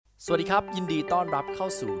สวัสดีครับยินดีต้อนรับเข้า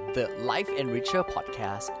สู่ The Life Enricher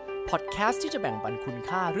Podcast Podcast ที่จะแบ่งปันคุณ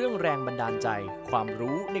ค่าเรื่องแรงบันดาลใจความ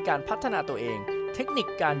รู้ในการพัฒนาตัวเองเทคนิค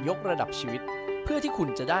การยกระดับชีวิตเพื่อที่คุณ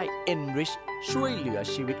จะได้ enrich ช่วยเหลือ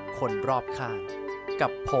ชีวิตคนรอบข้างกั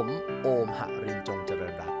บผมโอมหรินทร์จงเจริ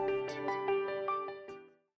ญรัตน์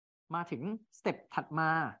มาถึงสเต็ปถัดมา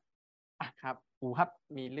ครับครับ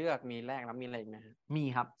มีเลือกมีแลกแล้วมีอะไรอีกนะมี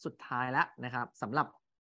ครับสุดท้ายแล้วนะครับสำหรับ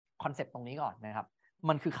คอนเซ็ปต์ตรงนี้ก่อนนะครับ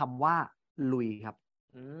มันคือคำว่าลุยครับ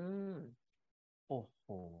โอ้โห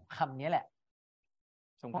คำนี้แหละ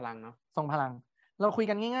ทรงพลังเนาะทรงพลังเราคุย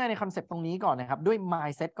กันง่ายๆในคอนเซ็ปต์ตรงนี้ก่อนนะครับด้วย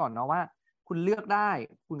mindset ก่อนเนาะว่าคุณเลือกได้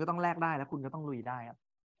คุณก็ต้องแลกได้แล้วคุณก็ต้องลุยได้ครับ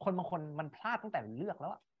คนบางคนมันพลาดตั้งแต่เลือกแล้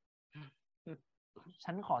ว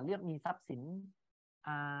ฉันขอเลือกมีทรัพย์สิน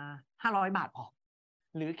500 บาทพอ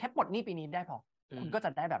หรือแค่ปลดหนี้ปีนี้ได้พอคุณก็จะ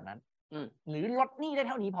ได้แบบนั้นหรือลดหนี้ได้เ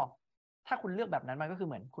ท่านี้พอถ้าคุณเลือกแบบนั้นมันก็คือ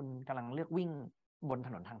เหมือนคุณกำลังเลือกวิ่งบนถ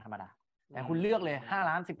นนทางธรรมดาแต่คุณเลือกเลย5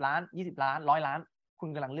 ล้าน10 ล้าน20 ล้าน100 ล้านคุณ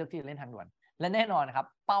กำลังเลือกที่จะเล่นทางด่วนและแน่นอนครับ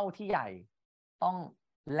เป้าที่ใหญ่ต้อง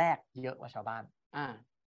แลกเยอะกว่าชาวบ้าน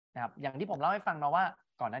นะครับอย่างที่ผมเล่าให้ฟังเนาะว่า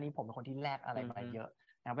ก่อนหน้านี้ผมเป็นคนที่แลกอะไรมาเยอะ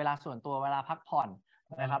นะเวลาส่วนตัวเวลาพักผ่อน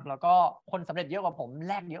นะครับแล้วก็คนสำเร็จเยอะกว่าผม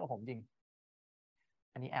แลกเยอะกว่าผมจริง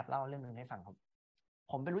อันนี้แอบเล่าเรื่องนึงให้ฟังครับ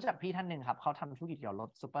ผมไปรู้จักพี่ท่านหนึ่งครับเขาทำธุรกิจเกี่ยวกับรถ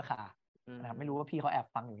ซุปเปอร์คาร์นะครับไม่รู้ว่าพี่เขาแอบ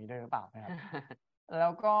ฟังอย่างนี้ด้วยหรือเปล่านะครับ แล้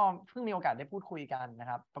วก็เพิ่งมีโอกาสได้พูดคุยกันนะ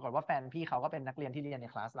ครับปรากฏว่าแฟนพี่เขาก็เป็นนักเรียนที่เรียนใน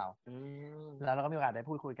คลาสเราแล้วเราก็มีโอกาสได้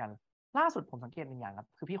พูดคุยกันล่าสุดผมสังเกตหนึ่งอย่างครับ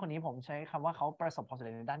คือพี่คนนี้ผมใช้คำว่าเขาประสบความสำเ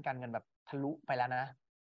ร็จในด้านการเงินแบบทะลุไปแล้วนะ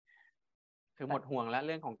คือหมดห่วงแล้วเ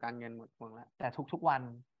รื่องของการเงินหมดห่วงแล้วแต่ทุกๆวัน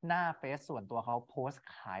หน้าเฟซส่วนตัวเขาโพสต์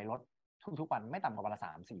ขายรถทุกๆวันไม่ต่ำกว่าวันละ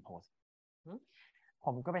3-4 โพสต์ผ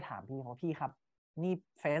มก็ไปถามพี่เขาพี่ครับนี่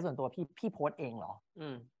เฟซส่วนตัวพี่โพสต์เองเหรอ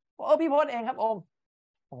พี่โพสต์เองครับโอม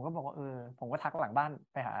ผมก็บอกว่าผมก็ทักหลังบ้าน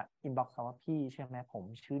ไปหาอินบ็อกซ์เขาว่าพี่เชื่อไหมผม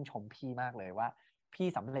ชื่นชมพี่มากเลยว่าพี่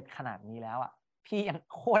สำเร็จขนาดนี้แล้วอ่ะพี่ยัง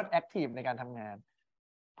โคตรแอคทีฟในการทำงาน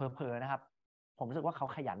เผลอๆนะครับผมรู้สึกว่าเขา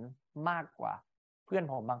ขยันมากกว่าเพื่อน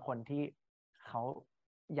ผมบางคนที่เขา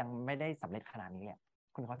ยังไม่ได้สำเร็จขนาดนี้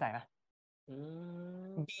คุณเข้าใจไหม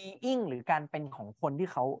being หรือการเป็นของคนที่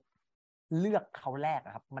เขาเลือกเขาแรก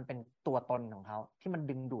ครับมันเป็นตัวตนของเขาที่มัน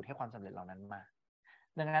ดึงดูดให้ความสำเร็จเหล่านั้นมา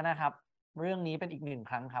ดังนั้นนะครับเรื่องนี้เป็นอีก1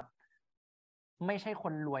 ครั้งครับไม่ใช่ค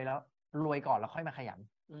นรวยแล้วรวยก่อนแล้วค่อยมาขยัน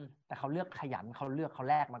แต่เขาเลือกขยันเขาเลือกเขา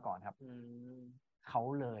แลกมาก่อนครับเขา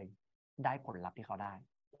เลยได้ผลลัพธ์ที่เขาได้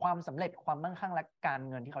ความสำเร็จความมั่งคั่งและการ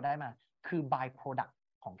เงินที่เขาได้มาคือ by product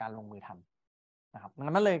ของการลงมือทำนะครับ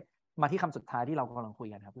มันเลยมาที่คำสุดท้ายที่เรากำลังคุย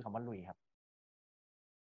กันครับคือคำว่าลุยครับ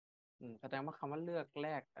แสดงว่าคำว่าเลือกแล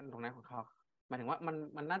กตรงนั้นของเขาหมายถึงว่า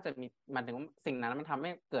มันน่าจะมีหมายถึงว่าสิ่งนั้นมันทำให้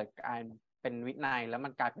เกิดการเป็นวินัยแล้วมั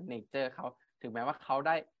นกลายเป็นเนเจอร์เขาถึงแม้ว่าเขาไ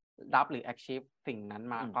ด้รับหรือ achieve สิ่งนั้น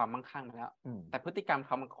มาความมั่งคั่งมาแล้วแต่พฤติกรรมเข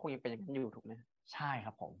ามันคงยังเป็นอย่างนั้นอยู่ถูกไหมใช่ค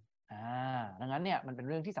รับผมดังนั้นเนี่ยมันเป็น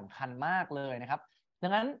เรื่องที่สำคัญมากเลยนะครับดั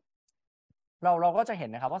งนั้นเราก็จะเห็น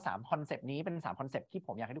นะครับว่า3 คอนเซปต์นี้เป็น3 คอนเซปต์ที่ผ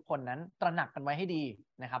มอยากให้ทุกคนนั้นตระหนักกันไว้ให้ดี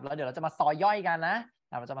นะครับแล้วเดี๋ยวเราจะมาซอยย่อยกันนะ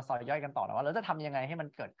เราจะมาซอยย่อยกันต่อนะว่าเราจะทำยังไงให้มัน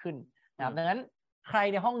เกิดขึ้นนะครับดังนั้นใคร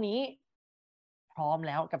ในห้องนี้พร้อมแ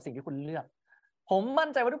ล้วกับสิ่งที่คุณเลือกผมมั่น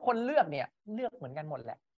ใจว่าทุกคนเลือกเหมือนกันหมดแ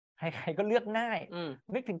หละใครๆก็เลือกง่าย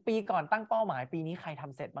นึกถึงปีก่อนตั้งเป้าหมายปีนี้ใครท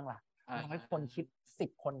ำเสร็จบ้างล่ะ100 คนคิด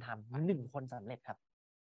10 คนทำ1 คนสำเร็จครับ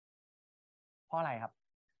เพราะอะไรครับ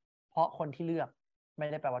เพราะคนที่เลือกไม่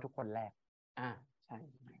ได้แปลว่าทุกคนแลกใช่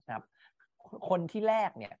ครับคนที่แล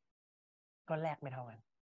กเนี่ยก็แลกไม่เท่ากัน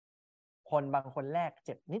คนบางคนแลกเ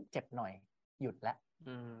จ็บนิดเจ็บหน่อยหยุดแล้ว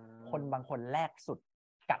คนบางคนแลกสุด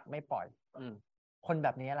กัดไม่ปล่อยคนแบ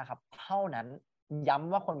บนี้แหละครับเท่านั้นย้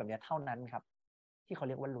ำว่าคนแบบนี้เท่านั้นครับที่เขาเ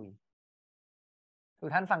รียกว่าลุยทุก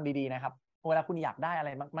ท่านฟังดีๆนะครับเวลาคุณอยากได้อะไร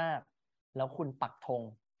มากๆแล้วคุณปักธง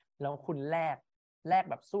แล้วคุณแลก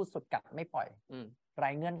แบบสู้สุดกัดไม่ปล่อยไร้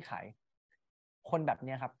เงื่อนไขคนแบบ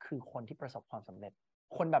นี้ครับคือคนที่ประสบความสำเร็จ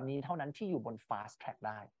คนแบบนี้เท่านั้นที่อยู่บน fast track ไ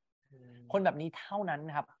ด้คนแบบนี้เท่านั้น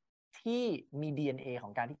ครับที่มี DNA ขอ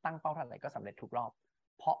งการที่ตั้งเป้าเท่าไหร่ก็สำเร็จทุกรอบ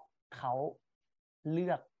เพราะเขาเลื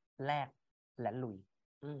อกแลกและลุย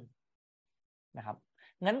นะครับ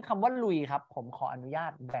งั้นคำว่าลุยครับผมขออนุญา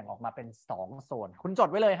ตแบ่งออกมาเป็น2 โซนคุณจด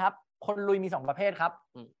ไว้เลยครับคนลุยมี2 ประเภทครับ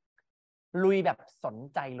ลุยแบบสน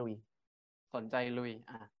ใจลุย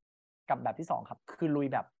กับแบบที่2ครับคือลุย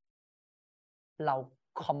แบบเรา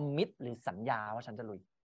คอมมิตหรือสัญญาว่าฉันจะลุย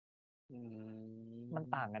มัน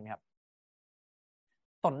ต่างกันครับ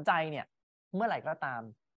สนใจเนี่ยเมื่อไหร่ก็ตาม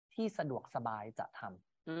ที่สะดวกสบายจะท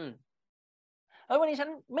ำวันนี้ฉัน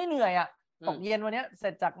ไม่เหนื่อยตกเย็นวันนี้เสร็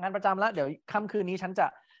จจากงานประจำแล้วเดี๋ยวค่ำคืนนี้ฉันจะ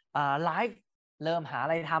ไลฟ์เริ่มหาอะ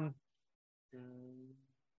ไรท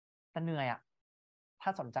ำแต่เหนื่อยถ้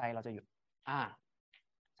าสนใจเราจะหยุด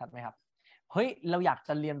ชัดไหมครับเฮ้ยเราอยากจ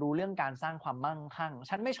ะเรียนรู้เรื่องการสร้างความมั่งคั่ง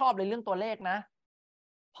ฉันไม่ชอบเลยเรื่องตัวเลขนะ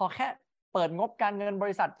พอแค่เปิดงบการเงินบ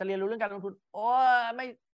ริษัทจะเรียนรู้เรื่องการลงทุนโอ้ไม่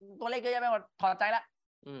ตัวเลขเยอะแยะไปหมดถอดใจละ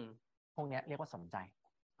พวกนี้เรียกว่าสนใจ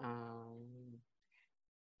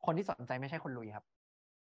คนที่สนใจไม่ใช่คนลุยครับ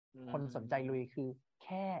คนสนใจลุยคือแ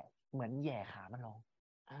ค่เหมือนแย่ขามันลอง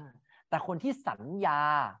แต่คนที่สัญญา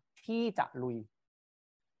ที่จะลุย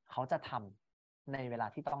เขาจะทำในเวลา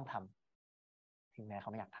ที่ต้องทำถึงแม้เขา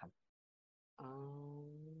ไม่อยากทำ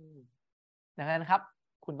ดังนั้นครับ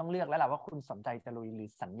คุณต้องเลือกแล้วล่ะว่าคุณสนใจจะลุยหรือ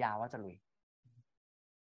สัญญาว่าจะลุย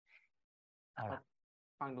เอาล่ะ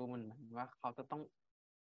ฟังดูเหมือนว่าเขาจะต้อง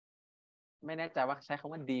ไม่แน่ใจว่าใช้ค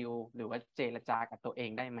ำว่าดีลหรือว่าเจรจากับตัวเอง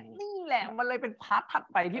ได้ไหมนี่แหละมันเลยเป็นพาร์ทถัด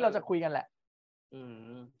ไปที่เราจะคุยกันแหละ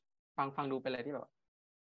ฟังดูเป็นอะไรที่แบบ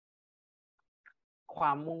คว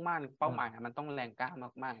ามมุ่งมั่นเป้าหมายมันต้องแรงกล้า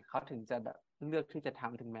มากๆเขาถึงจะแบบเลือกที่จะท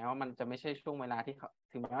ำถึงแม้ว่ามันจะไม่ใช่ช่วงเวลาที่เขา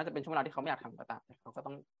ถึงแม้ว่าจะเป็นช่วงเวลาที่เขาไม่อยากทำก็ตามแต่เขาก็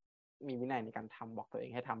ต้องมีวินัยในการทำบอกตัวเอ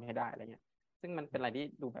งให้ทำให้ได้อะไรเงี้ยซึ่งมันเป็นอะไรที่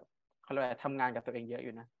ดูแบบเขาเรียกว่าทำงานกับตัวเองเยอะอ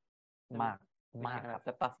ยู่นะมากครับจ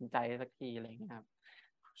ะตัดสินใจสักทีอะไรเงี้ยครับ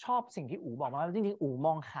ชอบสิ่งที่อู๋บอกว่าจริงๆอู๋ม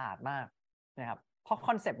องขาดมากนะครับเพราะค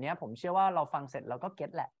อนเซปต์นี้ผมเชื่อว่าเราฟังเสร็จเราก็เก็ต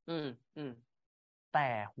แหละแต่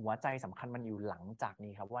หัวใจสำคัญมันอยู่หลังจาก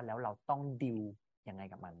นี้ครับว่าแล้วเราต้องดิวยังไง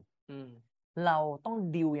กับมันเราต้อง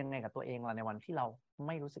ดิวยังไงกับตัวเองในวันที่เราไ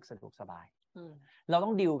ม่รู้สึกสะดวกสบายเราต้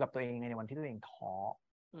องดิวกับตัวเองในวันที่ตัวเองท้อ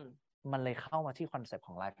มันเลยเข้ามาที่คอนเซปต์ข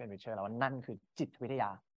อง Life Enricher แล้วว่านั่นคือจิตวิทยา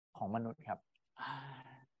ของมนุษย์ครับ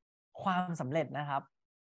ความสำเร็จนะครับ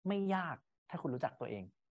ไม่ยากถ้าคุณรู้จักตัวเอง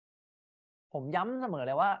ผมย้ำเสมอเ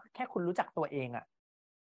ลยว่าแค่คุณรู้จักตัวเองอะ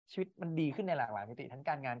ชีวิตมันดีขึ้นในหลากหลายมิติทั้งก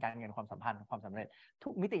ารงานการเงินความสัมพันธ์ความสำเร็จทุ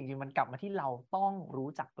กมิติจริงๆมันกลับมาที่เราต้องรู้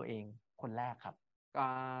จักตัวเองคนแรกครับ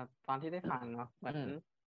ตอนที่ได้ฟังเนาะเหมือน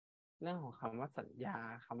เรื่องของคำว่าสัญญา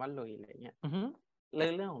คำว่าลุยอะไรเงี้ย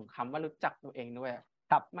เรื่องของคำว่ารู้จักตัวเองด้วย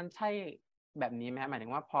ครับมันใช่แบบนี้ไหมหมายถึ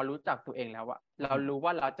งว่าพอรู้จักตัวเองแล้วอะเรารู้ว่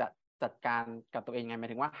าเราจะจัดการกับตัวเองไงหมาย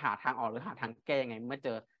ถึงว่าหาทางออกหรือหาทางแก้ไงเมื่อเจ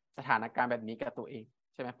อสถานการณ์แบบนี้กับตัวเอง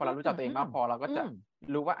ใช่ไหมพอเรารู้จักตัวเองมากพอเราก็จะ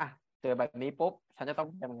รู้ว่าเจอแบบนี้ปุ๊บฉันจะต้อง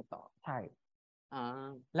ไปยังไงต่อใช่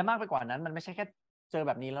และมากไปกว่านั้นมันไม่ใช่แค่เจอแ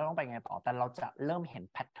บบนี้แล้วต้องไปไงต่อแต่เราจะเริ่มเห็น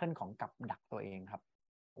แพทเทิร์นของกับดักตัวเองครับ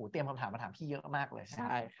เตรียมคำถามมาถามพี่เยอะมากเลยใ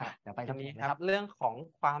ช่ครับเดี๋ยวไปทีนี้ครับเรื่องของ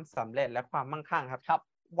ความสำเร็จและความมั่งคั่งครับ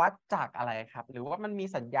วัดจากอะไรครับหรือว่ามันมี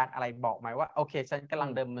สัญญาณอะไรบอกไหมว่าโอเคฉันกำลัง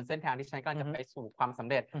เดินบนเส้นทางที่ฉันกำลังจะไปสู่ความสำ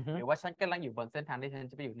เร็จหรือว่าฉันกำลังอยู่บนเส้นทางที่ฉัน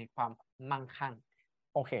จะไปอยู่ในความมั่งคั่ง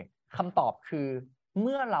โอเคคำตอบคือเ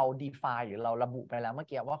มื่อเรา define หรือเราระบุไปแล้วเมื่อ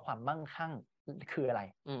กี้ว่าความมั่งคั่งคืออะไร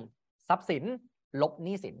ทรัพย์สินลบห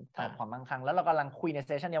นี้สินเท่ากับความมั่งคั่งแล้วเรากำลังคุยในเซ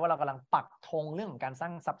สชันนี้ว่าเรากำลังปักธงเรื่องของการสร้า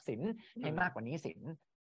งทรัพย์สินให้มากกว่าหนี้สิน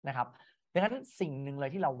นะครับดังนั้นสิ่งหนึ่งเล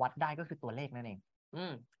ยที่เราวัดได้ก็คือตัวเลขนั่นเอง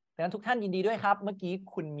ดังนั้นทุกท่านยินดีด้วยครับเมื่อกี้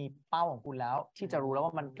คุณมีเป้าของคุณแล้วที่จะรู้แล้วว่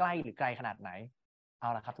ามันใกล้หรือไกลขนาดไหนเอา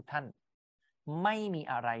ละครับทุกท่านไม่มี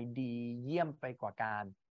อะไรดีเยี่ยมไปกว่าการ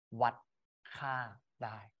วัดค่าไ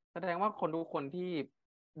ด้แสดงว่าคนทุกคนที่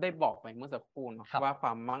ได้บอกไปเมื่อสักครู่ว่า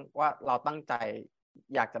ว่าเราตั้งใจ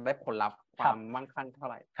อยากจะได้ผลลัพธ์ความมั่งคั่งเท่า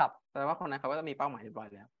ไหร่แต่ว่าคนนั้นเขาก็จะมีเป้าหมายเรียบร้อย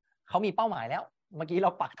แล้วเขามีเป้าหมายแล้วเมื่อกี้เร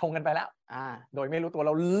าปักธงกันไปแล้วโดยไม่รู้ตัวเ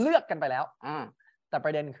ราเลือกกันไปแล้วแต่ป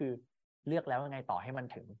ระเด็นคือเลือกแล้วยังไงต่อให้มัน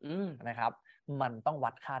ถึงนะครับมันต้อง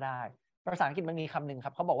วัดค่าได้ภาษาอังกฤษมันมีคำหนึ่งค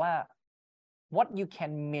รับเขาบอกว่า what you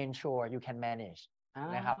can measure you can manage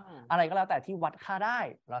นะครับอะไรก็แล้วแต่ที่วัดค่าได้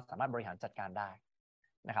เราสามารถบริหารจัดการได้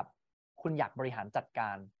นะครับคุณอยากบริหารจัดกา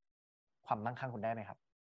รความมั่งคั่งคุณได้ไหมครับ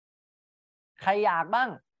ใครอยากบ้าง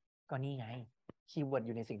ก็นี่ไงคีย์เวิร์ดอ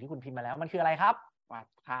ยู่ในสิ่งที่คุณพิมพ์มาแล้วมันคืออะไรครับวัด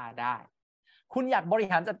ค่าได้คุณอยากบริ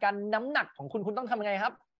หารจัดการน้ำหนักของคุณคุณต้องทำยังไงค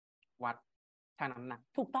รับวัดชั่งน้ำหนัก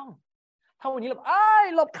ถูกต้องถ้าวันนี้เรา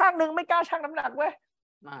หลบข้างหนึ่งไม่กล้าชั่งน้ำหนักเว้ย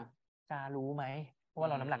จะรู้ไหมว่า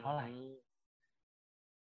เราน้ำหนักเท่าไหร่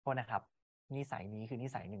โทษนะครับนิสัยนี้คือนิ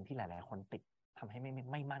สัยหนึ่งที่หลายๆคนติดทำให้ไ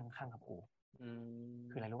ม่มั่นคั่งกับกู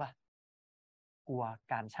คืออะไรรู้ป่ะกลัว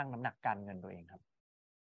การชั่งน้ำหนักการเงินตัวเองครับ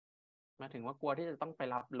มาถึงว่ากลัวที่จะต้องไป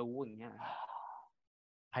รับรู้อย่างเงี้ย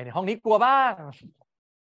ใครในห้องนี้กลัวบ้าง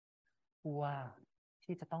กลัว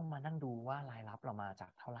ที่จะต้องมานั่งดูว่ารายรับเรามาจา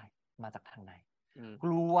กเท่าไหร่มาจากทางไหนก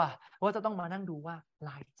ลัวว่าจะต้องมานั่งดูว่าร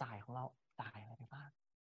ายจ่ายของเราจ่ายอะไรไปบ้าง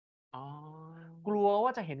กลัวว่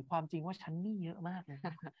าจะเห็นความจริงว่าฉันหนี้เยอะมากเลย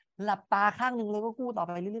หลับตาข้างหนึ่งเลยก็กู้ต่อไ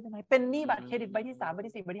ปเรื่อยๆได้ไหมเป็นหนี้บัตรเครดิตใบที่3ใบ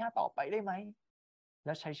ที่4ใบที่5ต่อไปได้ไหมแ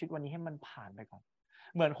ล้วใช้ชีวิตวันนี้ให้มันผ่านไปก่อน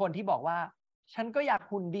เหมือนคนที่บอกว่าฉันก็อยาก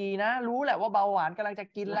หุ่นดีนะรู้แหละว่าเบาหวานกำลังจะ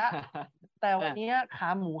กินแล้วแต่วันนี้ขา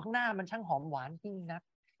หมูข้างหน้ามันช่างหอมหวานยิ่งนัก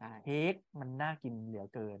เค้กมันน่ากินเหลือ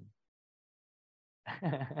เกิน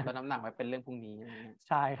แล้วน้ำหนักไว้เป็นเรื่องพรุ่งนี้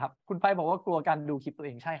ใช่ครับคุณไปบอกว่ากลัวการดูคลิปตัวเ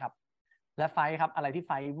องใช่ครับห และไฟครับอะไรที่ไ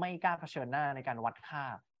ฟไม่กล้าเผชิญหน้าในการวัดค่า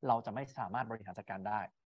เราจะไม่สามารถบริหารจัดการได้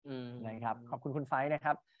นะครับขอบคุณคุณไฟนะค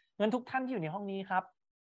รับเงินทุกท่านที่อยู่ในห้องนี้ครับ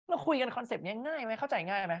เราคุยกันคอนเซปต์นี้ง่ายไหมเข้าใจ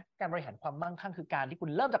ง่ายไหมการบริหารความมั่งคั่งคือการที่คุณ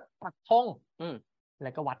เริ่มจากปักธงแล้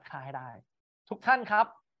วก็วัดค่าให้ได้ทุกท่านครับ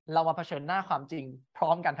เรามาเผชิญหน้าความจริงพร้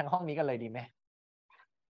อมกันทั้งห้องนี้กันเลยดีไหม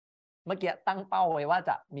เมื่อกี้ตั้งเป้าไว้ว่า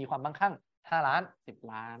จะมีความมั่งคั่ง5 ล้าน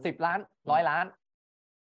10 ล้าน10 ล้าน100 ล้าน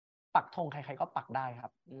ปักธงใครๆก็ปักได้ครั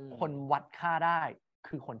บคนวัดค่าได้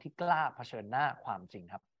คือคนที่กล้าเผชิญหน้าความจริง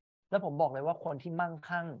ครับแล้วผมบอกเลยว่าคนที่มั่ง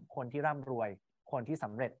คั่งคนที่ร่ำรวยคนที่ส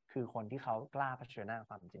ำเร็จคือคนที่เขากล้าเผชิญหน้า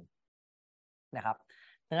ความจริงนะครับ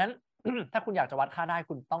ดังนั้น ถ้าคุณอยากจะวัดค่าได้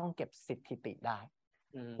คุณต้องเก็บสถิติได้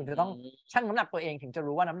คุณจะต้องชั่งน้ำหนักตัวเองถึงจะ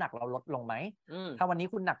รู้ว่าน้ำหนักเราลดลงไหมถ้าวันนี้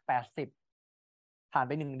คุณหนัก80ผ่านไ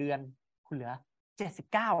ป1 เดือนคุณเหลือ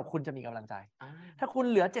79คุณจะมีกำลังใจถ้าคุณ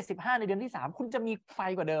เหลือ75ในเดือนที่3คุณจะมีไฟ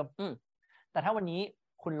กว่าเดิมแต่ถ้าวันนี้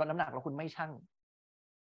คุณลดน้ำหนักแล้วคุณไม่ชั่ง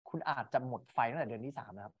คุณอาจจะหมดไฟตั้งแต่เดือนที่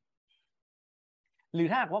3นะครับหรือ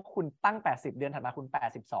ถ้าหากว่าคุณตั้ง80เดือนถัดมาคุณ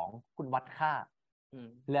82คุณวัดค่า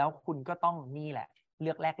แล้วคุณก็ต้องนี่แหละเลื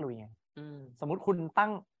อกแลกลุยไงสมมุติคุณตั้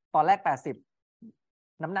งตอนแรก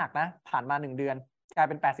80น้ำหนักนะผ่านมา1 เดือนกลาย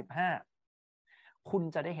เป็น85คุณ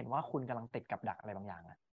จะได้เห็นว่าคุณกำลังติดกับดักอะไรบางอย่าง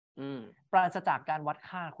นะปราศจากการวัด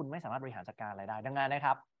ค่าคุณไม่สามารถบริหารจัดการอะไรได้ดังนั้นนะค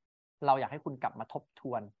รับเราอยากให้คุณกลับมาทบท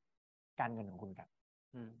วนการเงินของคุณกัน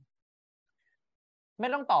ไม่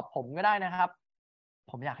ต้องตอบผมก็ได้นะครับ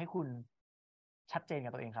ผมอยากให้คุณชัดเจนกั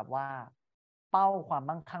บตัวเองครับว่าเป้าความ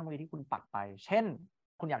มั่งคั่งที่คุณปักไปเช่น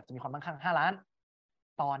คุณอยากจะมีความมั่งคั่ง5 ล้าน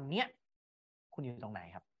ตอนเนี้ยคุณอยู่ตรงไหน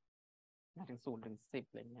ครับถึง0 ถึง 10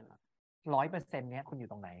อะไรเงี้ยหรอ100%เนี้ยคุณอยู่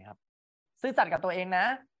ตรงไหนครับซื่อสัตย์กับตัวเองนะ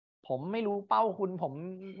ผมไม่รู้เป้าคุณผม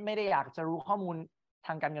ไม่ได้อยากจะรู้ข้อมูลท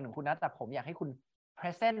างการเงินของคุณนะแต่ผมอยากให้คุณ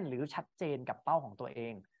present หรือชัดเจนกับเป้าของตัวเอ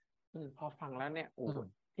งพอฟังแล้วเนี่ย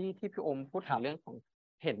ที่พี่อมพูดถึงเรื่องของ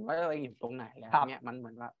เห็นว่าเราอยู่ตรงไหนแล้วเนี่ยมันเหมื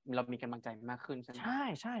อนว่าเรามีกำลังใจมากขึ้นใช่ไหมใช่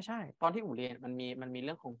ใช่ใช่ตอนที่อู๋เรียนมันมีเ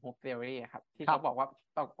รื่องของ hope theory ครับที่เขาบอกว่า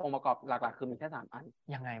องค์ประกอบหลักๆคือมีแค่3 อัน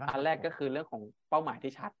ยังไงบ้างอันแรกก็คือเรื่องของเป้าหมาย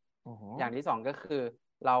ที่ชัดอย่างที่2ก็คือ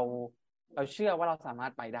เราเชื่อว่าเราสามาร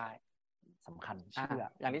ถไปได้สำคัญเชื่อ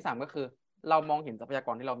อย่างที่3ก็คือเรามองเห็นทรัพยาก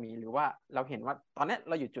รที่เรามีหรือว่าเราเห็นว่าตอนนี้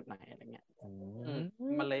เราอยู่จุดไหนอะไรเงี้ย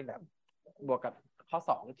มันเลยแบบบวกกับข้อ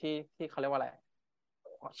2ที่เขาเรียกว่าอะไร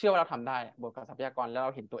เชื่อว่าเราทำได้บวกกับทรัพยากรแล้วเร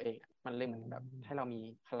าเห็นตัวเองมันเลยเหมือนแบบให้เรามี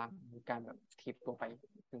พลังในการแบบทิปตัวไป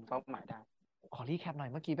ถึงเป้าหมายได้ขอรีแคปหน่อย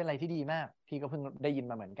เมื่อกี้เป็นอะไรที่ดีมากพี่ก็เพิ่งได้ยิน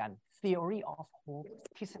มาเหมือนกัน theory of hope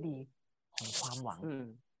ทฤษฎีของความหวัง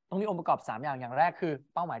ต้องมีองค์ประกอบ3อย่างแรกคือ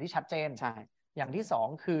เป้าหมายที่ชัดเจนใช่อย่างที่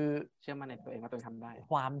2คือเชื่อมั่นในตัวเองว่าตัวเองทำได้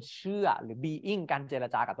ความเชื่อหรือ being การเจร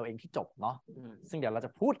จากับตัวเองที่จบเนาะซึ่งเดี๋ยวเราจ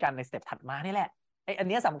ะพูดกันในสเต็ปถัดมานี่แหละอัน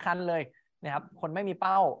นี้สำคัญเลยนะครับคนไม่มีเ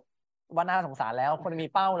ป้าว่าน่าสงสารแล้วคนมี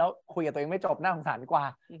เป้าแล้วคุยกับตัวเองไม่จบน่าสงสารกว่า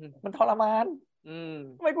มันทรมาน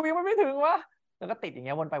ทำไมกูยังไม่ถึงวะแล้วก็ติดอย่างเ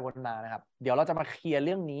งี้ยวนไปวนมานะครับเดี๋ยวเราจะมาเคลียร์เ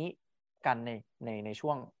รื่องนี้กันในช่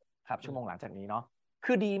วงครับชั่วโมงหลังจากนี้เนาะ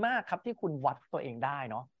คือดีมากครับที่คุณวัดตัวเองได้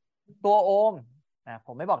เนาะตัวโอมผ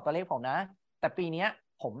มไม่บอกตัวเลขผมนะแต่ปีนี้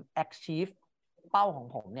ผม achieve เป้าของ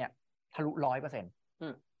ผมเนี่ยทะลุ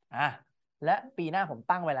 100%และปีหน้าผม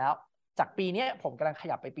ตั้งไว้แล้วจากปีนี้ผมกำลังข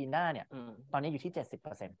ยับไปปีหน้าเนี่ยตอนนี้อยู่ที่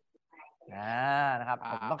 70%นะครับ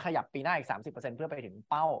ผมต้องขยับปีหน้าอีก 30% เพื่อไปถึง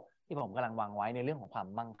เป้าที่ผมกำลังวางไว้ในเรื่องของความ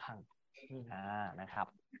มั่งคั่งนะครับ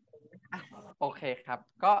โอเคครับ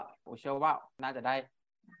ก็ผมเชื่อว่าน่าจะได้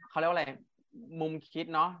เขาเรียกว่าอะไรมุมคิด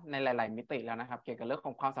เนาะในหลายๆมิติแล้วนะครับเกี่ยวกับเรื่องข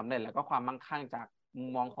องความสำเร็จแล้วก็ความมั่งคั่งจากมุม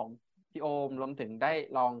มองของพี่โอมรวมถึงได้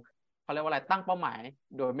ลองเขาเรียกว่าอะไรตั้งเป้าหมาย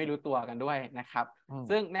โดยไม่รู้ตัวกันด้วยนะครับ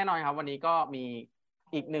ซึ่งแน่นอนครับวันนี้ก็มี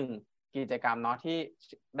อีกหนึ่งกิจกรรมเนาะที่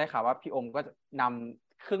ได้ข่าวว่าพี่โอมก็จะน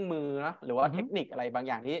ำเครื่องมือนะหรือว่าเทคนิคอะไรบาง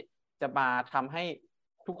อย่างที่จะมาทำให้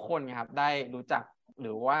ทุกคนครับได้รู้จักห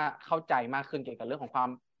รือว่าเข้าใจมากขึ้นเกี่ยวกับเรื่องของความ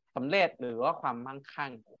สำเร็จหรือว่าความมั่งคั่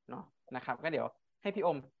งเนาะนะครับก็เดี๋ยวให้พี่อ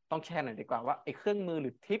มต้องแชร์หน่อยดีกว่าว่าไอ้เครื่องมือหรื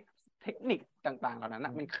อทิปเทคนิคต่างๆเหล่านั้น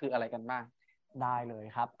มันคืออะไรกันบ้างได้เลย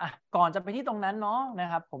ครับก่อนจะไปที่ตรงนั้นเนาะนะ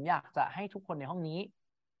ครับผมอยากจะให้ทุกคนในห้องนี้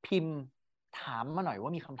พิมพ์ถามมาหน่อยว่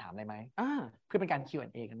ามีคำถามอะไรไหมเพื่อเป็นการ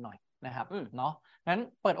Q&A กันหน่อยนะครับเนาะงั้น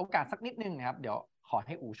เปิดโอกาสสักนิดนึงนะครับเดี๋ยวขอใ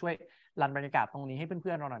ห้อู๋ช่วยรันบรรยากาศตรงนี้ให้เ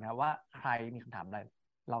พื่อนๆเราหน่อยนะครับว่าใครมีคำถามอะไร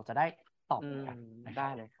เราจะได้ตอบกันได้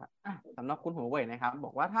เลยครับสำหรับคุณหัวเว่ยนะครับบ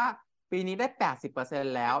อกว่าถ้าปีนี้ได้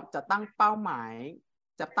 80% แล้วจะตั้งเป้าหมาย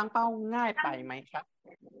จะตั้งเป้าง่ายไปไหมครับ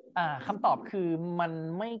คำตอบคือมัน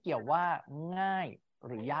ไม่เกี่ยวว่าง่าย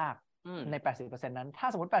หรือยากใน 80% นั้นถ้า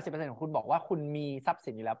สมมติ 80% ของคุณบอกว่าคุณมีทรัพย์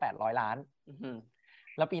สินอยู่แล้ว800 ล้าน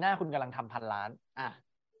แล้วปีหน้าคุณกำลังทำ1,000 ล้าน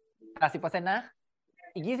80% นะ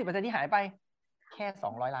อีก 20% ที่หายไปแค่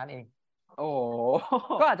200 ล้านเอง โอ้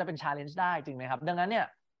ก็อาจจะเป็น challenge ได้จริงไหมครับดังนั้นเนี่ย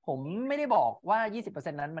ผมไม่ได้บอกว่า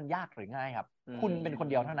 20% นั้นมันยากหรือง่ายครับคุณเป็นคน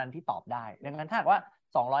เดียวเท่านั้นที่ตอบได้ดังนั้นถ้าว่า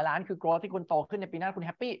200 ล้านคือ growth ที่คุณโตขึ้นในปีหน้าคุณแ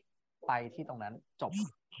ฮปปี้ไปที่ตรงนั้นจบ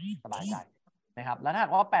สบายใจนะครับแล้วถ้า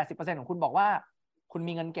ว่า 80% ของคุณบอกว่าคุณ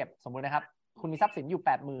มีเงินเก็บสมมุตินะครับคุณมีทรัพย์สินอยู่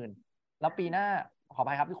 80,000 แล้วปีหน้าขออ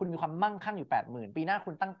ภัยครับที่คุณมีความมั่งคั่งอยู่ 80,000 ปีหน้า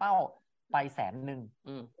คุณตั้งเป้าไป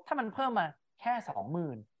100,000ถ้ามันเพิ่มมาแค่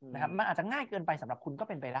 20,000 นะครับมันอาจจะง่ายเกินไปสำหรับคุณก็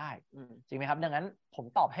เป็นไปได้จริงไหมครับดังนั้นผม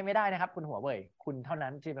ตอบให้ไม่ได้นะครับคุณหัวเว่ยคุณเท่านั้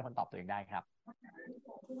นที่เป็นคนตอบตัวเองได้ครับ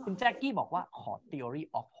คุณแจ็คกี้บอกว่าขอ theory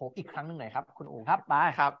of hope อีกครั้งหนึ่งหน่อยครับคุณอู๋ครับไป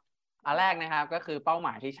ครับอันแรกนะครับก็คือเป้าหม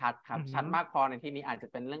ายที่ชัดครับชัดมากพอในที่นี้อาจจะ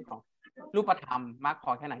เป็นเรื่องของรูปธรรมมากพ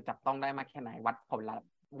อแค่ไหนจับต้องได้มากแค่ไหนวัดผล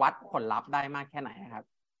ลัพธ์ได้มากแค่ไหนครับ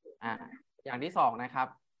อย่างที่สองนะครับ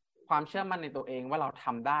ความเชื่อมั่นในตัวเองว่าเราท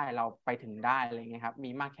ำได้เราไปถึงได้อะไรเงี้ยครับมี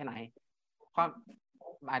มากแค่ไหนความ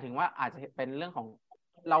หมายถึงว่าอาจจะเป็นเรื่องของ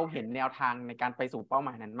เราเห็นแนวทางในการไปสู่เป้าหม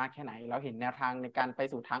ายนั้นมากแค่ไหนเราเห็นแนวทางในการไป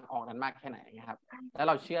สู่ทางออกนั้นมากแค่ไหนนะครับแล้วเ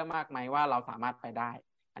ราเชื่อมากไหมว่าเราสามารถไปได้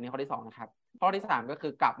อันนี้ข้อที่สองนะครับข้อที่สามก็คื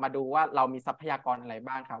อกลับมาดูว่าเรามีทรัพยากรอะไร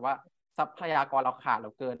บ้างครับว่าทรัพยากรเราขาดเร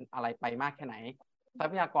าเกินอะไรไปมากแค่ไหนทรั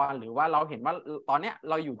พยากรหรือว่าเราเห็นว่าตอนเนี้ย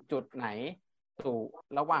เราอยู่จุดไหนสู่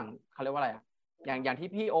ระหว่างเขาเรียกว่าอะไรอย่างที่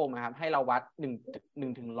พี่โอมครับให้เราวัด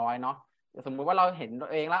1 ถึง 100เนาะสมมุติว่าเราเห็นตั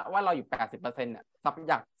วเองแล้วว่าเราอยู่ 80% เนี่ยท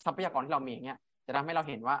รัพยากรที่เรามีอย่างเงี้ยจะทำให้เรา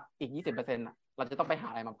เห็นว่าอีก 20% เราจะต้องไปหา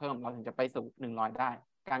อะไรมาเพิ่มเราถึงจะไปสู่100ได้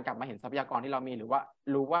การกลับมาเห็นทรัพยากรที่เรามีหรือว่า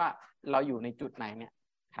รู้ว่าเราอยู่ในจุดไหนเนี่ย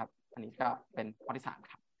ครับอันนี้ก็เป็นข้อที่3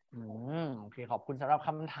ครับโอเคขอบคุณสำหรับค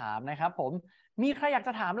ำถามนะครับผมมีใครอยากจ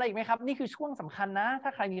ะถามอะไรอีกไหมครับนี่คือช่วงสำคัญนะถ้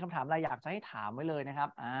าใครมีคำถามอะไรอยากจะให้ถามไว้เลยนะครับ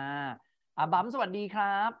บัมสวัสดีค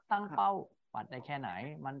รับตั้งเป้าวัดได้แค่ไหน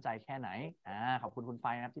มั่นใจแค่ไหนขอบคุณคุณไฟ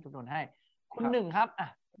นะครับที่ทุกคนให้คุณหนึ่งครับ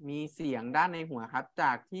มีเสียงด้านในหัวครับจ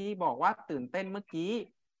ากที่บอกว่าตื่นเต้นเมื่อกี้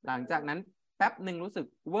หลังจากนั้นแป๊บหนึ่งรู้สึก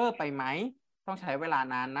เวอร์ไปไหมต้องใช้เวลา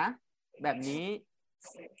นานนะแบบนี้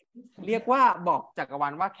เรียกว่าบอกจักรวา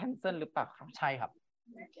ลว่าแคนเซิลหรือเปล่าครับใช่ครับ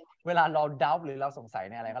เวลาเราดาวหรือเราสงสัย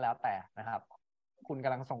ในอะไรก็แล้วแต่นะครับคุณก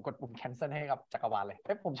ำลังส่งกดปุ่ม cancel ให้กับจักรวาลเลย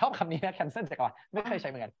ผมชอบคำนี้นะ cancel จักรวาลไม่เคยใช้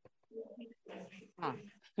เหมือนกัน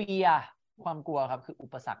fear ความกลัวครับคืออุ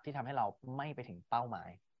ปสรรคที่ทำให้เราไม่ไปถึงเป้าหมาย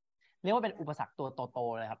เรียกว่าเป็นอุปสรรคตัวโต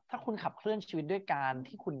ๆเลยครับถ้าคุณขับเคลื่อนชีวิตด้วยการ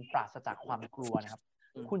ที่คุณปราศจากความกลัวนะครับ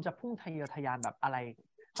คุณจะพุ่งทะเยอทะยานแบบอะไร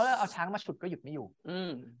เขาเอาช้างมาฉุดก็หยุดไม่อยู่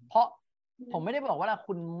เพราะผมไม่ได้บอกว่า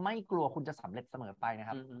คุณไม่กลัวคุณจะสำเร็จเสมอไปนะค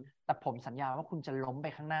รับแต่ผมสัญญาว่าคุณจะล้มไป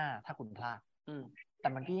ข้างหน้าถ้าคุณพลาดแต่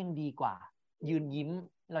มันก็ยังดีกว่ายืนยิ้ม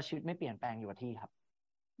แล้วชีวิตไม่เปลี่ยนแปลงอยู่กับที่ครับ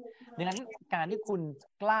ดังนั้นการที่คุณ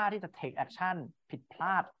กล้าที่จะ take action ผิดพล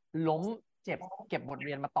าดล้มเจ็บเก็บบทเ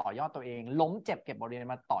รียนมาต่อยอดตัวเองล้มเจ็บเก็บบทเรียน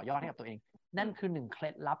มาต่อยอดให้กับตัวเองนั่นคือหนึ่งเคล็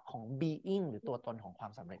ดลับของ being หรือตัวตนของควา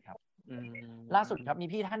มสำเร็จครับล่าสุดครับมี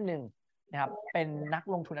พี่ท่านหนึ่งนะครับเป็นนัก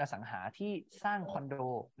ลงทุนอสังหาที่สร้างคอนโด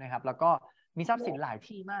นะครับแล้วก็มีทรัพย์สินหลาย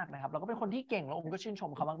ที่มากนะครับแล้วก็เป็นคนที่เก่งแล้วอมก็ชื่นช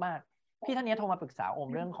มเขามากๆพี่ท่านนี้โทรมาปรึกษาโอม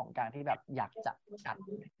เรื่องของการที่แบบอยากจะจัด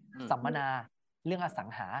สัมมนาเรื่องอสัง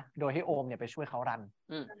หาโดยให้โอมเนี่ยไปช่วยเขารัน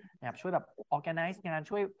นะครับช่วยแบบ organize งาน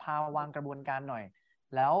ช่วยพาวางกระบวนการหน่อย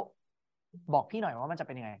แล้วบอกพี่หน่อยว่ามันจะเ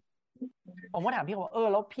ป็นยังไงผมก็ถามพี่ว่า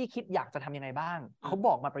แล้วพี่คิดอยากจะทำยังไงบ้างเขาบ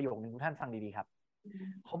อกมาประโยคนึงทุกท่านฟังดีๆครับ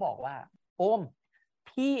เขาบอกว่าโอม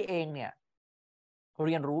พี่เองเนี่ยเ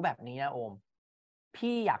รียนรู้แบบนี้นะโอม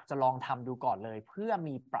พี่อยากจะลองทำดูก่อนเลยเพื่อ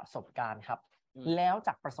มีประสบการณ์ครับแล้วจ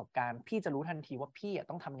ากประสบการณ์พี่จะรู้ทันทีว่าพี่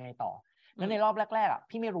ต้องทำยังไงต่อแล้วในรอบแรกๆ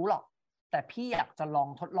พี่ไม่รู้หรอกแต่พี่อยากจะลอง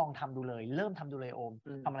ทดลองทำดูเลยเริ่มทำดูเลยโอม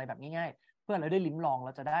ทำอะไรแบบง่ายๆเพื่อเราได้ลิ้มลองแ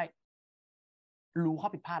ล้วจะได้รู้ข้อ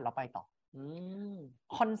ผิดพลาดแล้วไปต่อ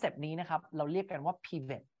คอนเซปต์นี้นะครับเราเรียกกันว่า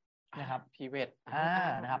pivot นะครับ pivot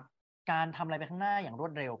นะครับการทำอะไรไปข้างหน้าอย่างรว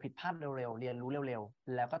ดเร็วผิดพลาดเร็วๆเรียนรู้เร็ว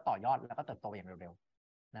ๆแล้วก็ต่อยอดแล้วก็เติบโตอย่างเร็ว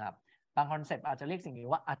ๆนะครับบางคอนเซปต์อาจจะเรียกสิ่งนี้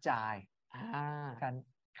ว่า agile การ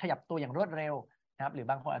ขยับตัวอย่างรวดเร็วนะครับหรือ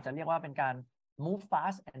บางคนอาจจะเรียกว่าเป็นการ move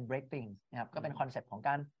fast and break things นะครับก็เป็นคอนเซปต์ของก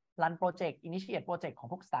าร run project initiate project ของ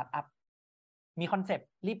พวก startup มีคอนเซปต์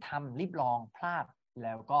รีบทำรีบลองพลาดแ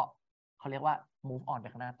ล้วก็เขาเรียกว่า move on ไป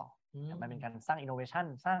ข้างหน้าต่อมันเป็นการสร้าง innovation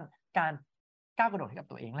สร้างการก้าวกระโดดให้กับ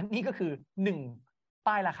ตัวเองและนี่ก็คือ1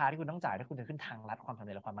ป้ายราคาที่คุณต้องจ่ายถ้าคุณจะขึ้นทางลัดความสำเ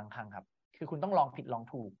ร็จและความมั่งคั่งครับคือคุณต้องลองผิดลอง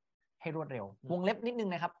ถูกให้รวดเร็ววงเล็บนิดนึง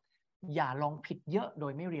นะครับอย่าลองผิดเยอะโด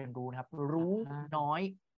ยไม่เรียนรู้นะครับรู้น้อย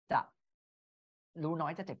จ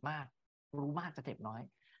ะเจ็บมากรู้มากจะเจ็บน้อย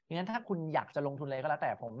ดังนั้นถ้าคุณอยากจะลงทุนเลยก็แล้วแ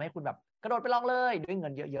ต่ผมให้คุณแบบกระโดดไปลองเลยด้วยเงิ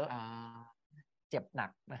นเยอะๆเจ็บหนัก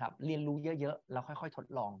นะครับเรียนรู้เยอะๆแล้วค่อยๆทด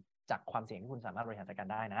ลองจากความเสี่ยงที่คุณสามารถบริหารจัดการ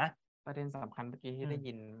ได้นะประเด็นสำคัญเมื่อกี้ที่ได้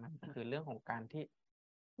ยินมันคือเรื่องของการที่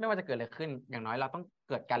ไม่ว่าจะเกิดอะไรขึ้นอย่างน้อยเราต้อง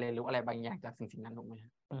เกิดการเรียนรู้อะไรบางอย่างจากสิ่งนั้นถูกไหมครั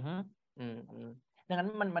บดั ดังนั้น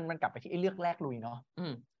มันกลับไปที่เลือกแรกลุยเนาะ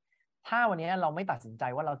ถ้าวันนี้เราไม่ตัดสินใจ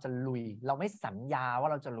ว่าเราจะลุยเราไม่สัญญาว่า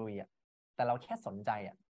เราจะลุยอ่ะแต่เราแค่สนใจ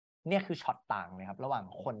อ่ะเนี่ยคือช็อตต่างเลยครับระหว่าง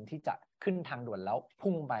คนที่จะขึ้นทางด่วนแล้ว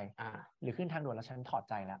พุ่งไปหรือขึ้นทางด่วนแล้วฉันถอด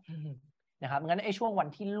ใจแล้วนะครับงั้นไอ้ช่วงวัน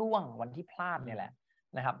ที่ล่วงวันที่พลาดเนี่ยแหละ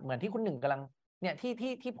นะครับเหมือนที่คุณหนึ่งกำลังเนี่ย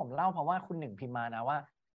ที่ผมเล่าเพราะว่าคุณหนึ่งพิมพ์มานะว่า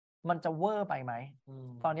มันจะเวอร์ไปไหม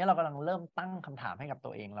ตอนนี้เรากำลังเริ่มตั้งคำถามให้กับตั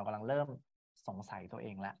วเองเรากำลังเริ่มสงสัยตัวเอ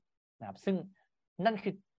งแล้วนะครับซึ่งนั่นคื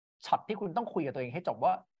อช็อตที่คุณต้องคุยกับตัวเองให้จบ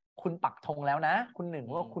ว่าคุณปักธงแล้วนะคุณหนึ่ง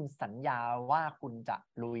ว่าคุณสัญญาว่าคุณจะ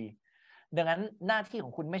ลุยดังนั้นหน้าที่ขอ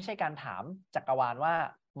งคุณไม่ใช่การถามจักรวาลว่า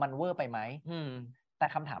มันเวอร์ไปไหมแต่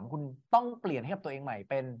คำถามคุณต้องเปลี่ยนให้กับตัวเองใหม่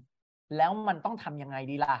เป็นแล้วมันต้องทำยังไง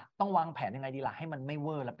ดีล่ะต้องวางแผนยังไงดีล่ะให้มันไม่เว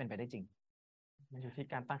อร์และเป็นไปได้จริงมันอยู่ที่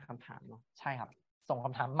การตั้งคำถามเนาะใช่ครับส่งค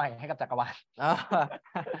ำถามใหม่ให้กับจักรวาล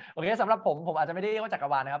โอเคสำหรับผมอาจจะไม่ได้เรียกว่าจักร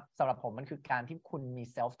วาลนะครับสำหรับผมมันคือการที่คุณมี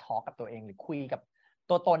เซลฟ์ทอล์กกับตัวเองหรือคุยกับ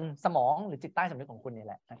ตัวตนสมองหรือจิตใต้สำนึกของคุณนี่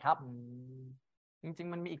แหละนะครับจริง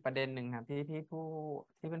ๆมันมีอีกประเด็นหนึ่งครับที่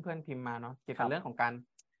เพื่อนๆพิมพ์มาเนาะเกี่ยวกับเรื่องของการ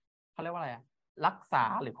เขาเรียกว่าอะไรรักษา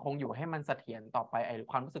หรือคงอยู่ให้มันเสถียรต่อไปไอ้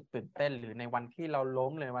ความรู้สึกตื่นเต้นหรือในวันที่เราล้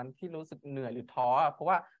มเลยวันที่รู้สึกเหนื่อยหรือท้อเพราะ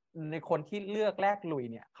ว่าในคนที่เลือกแรกลุย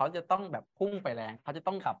เนี่ยเขาจะต้องแบบพุ่งไปแรงเขาจะ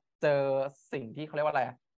ต้องเจอสิ่งที่เขาเรียกว่าอะไร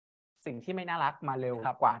สิ่งที่ไม่น่ารักมาเร็ว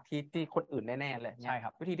กว่าที่คนอื่นแน่ๆเลยใช่ครั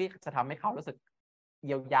บวิธีที่จะทำให้เขารู้สึกเ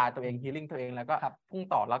ยียวยาตัวเองฮีลิ่งตัวเองแล้วก็พุ่ง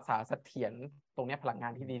ต่อรักษาเสถียรตรงนี้พลังงา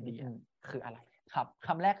นที่ดีๆคืออะไรครับค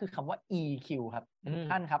ำแรกคือคำว่า EQ ครับ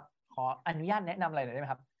ท่านครับขออนุญาตแนะนำอะไรหน่อยได้ไหม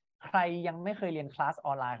ครับใครยังไม่เคยเรียนคลาสอ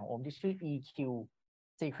อนไลน์ของโอมที่ชื่อ EQ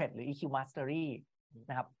Secret หรือ EQ Mastery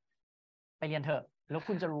นะครับไปเรียนเถอะแล้ว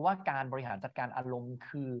คุณจะรู้ว่าการบริหารจัดการอารมณ์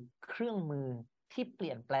คือเครื่องมือที่เป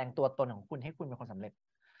ลี่ยนแปลงตัวตนของคุณให้คุณเป็นคนสำเร็จ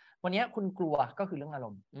วันนี้คุณกลัวก็คือเรื่องอาร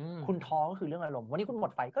มณ์คุณท้อก็คือเรื่องอารมณ์วันนี้คุณหม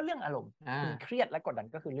ดไฟก็เรื่องอารมณ์คุณเครียดและกดดัน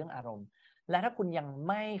ก็คือเรื่องอารมณ์และถ้าคุณยัง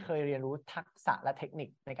ไม่เคยเรียนรู้ทักษะและเทคนิค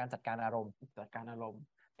ในการจัดการอารมณ์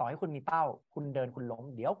ต่อให้คุณมีเป้าคุณเดินคุณล้ม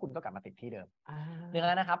เดี๋ยวคุณก็กลับมาติดที่เดิมดัง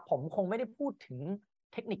นั้นนะครับผมคงไม่ได้พูดถึง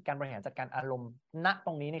เทคนิคการบริหารจัดการอารมณ์ณต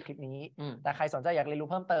รงนี้ในคลิปนี้แต่ใครสนใจอยากเรียนรู้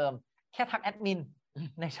เพิ่มเติมแค่ทักแอดมิน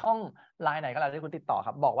ในช่องไลน์ไหนก็แล้วที่คุณติดต่อค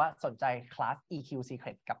รับบอกว่าสนใจคลาส EQ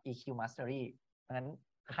Secret กับ EQ Mastery ดังนั้น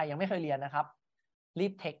ใครยังไม่เคยเรียนนะครับรี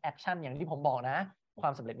บ take action อย่างที่ผมบอกนะควา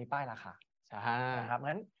มสำเร็จมีป้ายราคาใช่ครับ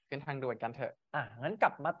งั้นเป็นทางด่วนกันเถอะงั้นก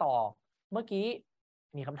ลับมาต่อเมื่อกี้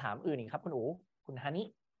มีคำถามอื่นอีกครับคุณอู๋คุณฮานิ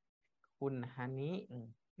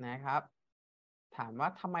นะครับ ถามว่า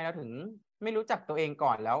ทำไมเราถึงไม่รู้จักตัวเองก่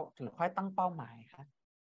อนแล้วถึงค่อยตั้งเป้าหมายครับ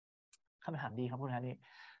คำถามดีครับคุณฮานิ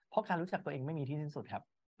เพราะการรู้จักตัวเองไม่มีที่สิ้นสุดครับ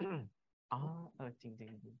จริ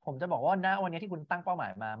งๆผมจะบอกว่าณวันนี้ที่คุณตั้งเป้าหมา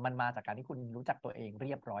ยมามันมาจากการที่คุณรู้จักตัวเองเ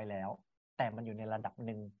รียบร้อยแล้วแต่มันอยู่ในระดับห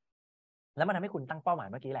นึ่งแล้วมันทำให้คุณตั้งเป้าหมาย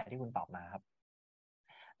เมื่อกี้แหละที่คุณตอบมาครับ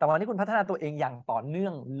แต่วันที่คุณพัฒนาตัวเองอย่างต่อเนื่อ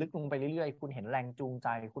งลึกลงไปเรื่อยๆคุณเห็นแรงจูงใจ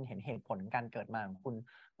คุณเห็นเหตุผลการเกิดมาของ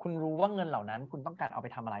คุณรู้ว่าเงินเหล่านั้นคุณต้องการเอาไป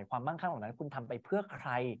ทำอะไรความมั่งคั่งเหล่านั้นคุณทำไปเพื่อใคร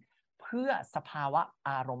เพื่อสภาวะ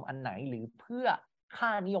อารมณ์อันไหนหรือเพื่อค่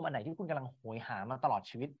านิยมอันไหนที่คุณกำลังโหยหามาตลอด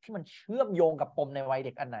ชีวิตที่มันเชื่อมโยงกับปมในวัยเ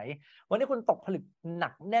ด็กอันไหนวันนี้คุณตกผลึกหนั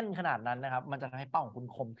กแน่นขนาดนั้นนะครับมันจะทำให้เป้าของคุณ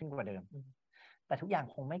คมขึ้นกว่าเดิมแต่ทุกอย่าง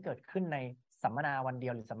คงไม่เกิดขึ้นในสัมมนาวันเดี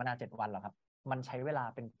ยวหรือสัมมนา7 วันหรอกครับมันใช้เวลา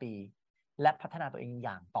เป็นปีและพัฒนาตัวเองอ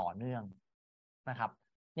ย่างต่อเนื่องนะครับ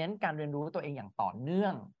งั้นการเรียนรู้ตัวเองอย่างต่อเนื่อ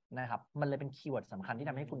งนะครับมันเลยเป็นคีย์เวิร์ดสำคัญที่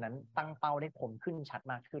ทำให้คุณนั้นตั้งเป้าได้คมขึ้นชัด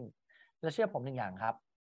มากขึ้นและเชื่อผมหนึ่งอย่างครับ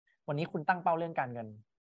วันนี้คุณตั้งเป้าเรื่องการเงิน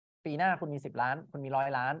ปีหน้าคุณมี10 ล้านคุณมี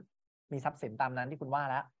100 ล้านมีทรัพย์สินตามนั้นที่คุณว่า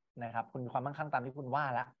แล้วนะครับคุณมีความมั่งคั่งตามที่คุณว่า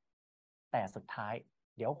แล้วแต่สุดท้าย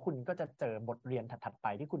เดี๋ยวคุณก็จะเจอบทเรียนถัดๆไป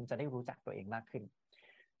ที่คุณจะได้รู้จักตัวเองมากขึ้น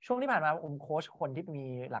ช่วงที่ผ่านมาผมโค้ชคนที่มี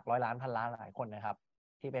หลัก100 ล้านพันล้านหลายคนนะครับ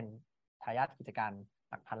ที่เป็นทายาทกิจการ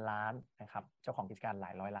หลักพันล้านนะครับเจ้าของกิจการหล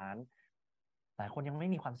าย100 ล้านหลายคนยังไม่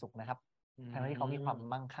มีความสุขนะครับทั้งที่เขามีความ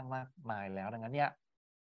มั่งคั่งมากมายแล้วดังนั้นเนี่ย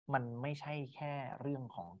มันไม่ใช่แค่เรื่อง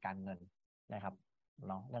ของการเงินนะครับ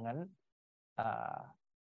เนาะดังนั้น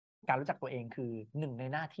การรู้จักตัวเองคือหนึ่งใน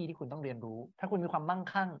หน้าที่ที่คุณต้องเรียนรู้ถ้าคุณมีความมั่ง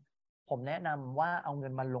คั่งผมแนะนำว่าเอาเงิ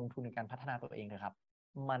นมาลงทุนในการพัฒนาตัวเองเลยครับ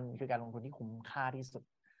มันคือการลงทุนที่คุ้มค่าที่สุด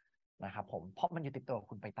นะครับผมเพราะมันอยู่ติดตัว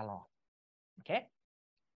คุณไปตลอดโอเค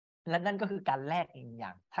และนั่นก็คือการแลกอีกอย่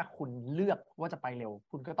างถ้าคุณเลือกว่าจะไปเร็ว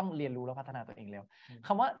คุณก็ต้องเรียนรู้แล้วพัฒนาตัวเองเร็วค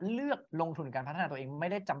ำว่าเลือกลงทุนการพัฒนาตัวเองไม่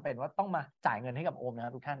ได้จำเป็นว่าต้องมาจ่ายเงินให้กับโอมนะค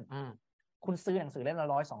รับทุกท่านคุณซื้อหนังสือเล่มละ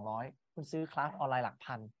100-200คุณซื้อคลาสออนไลน์หลัก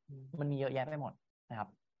พันมันมีเยอะแยะไปหมดนะครับ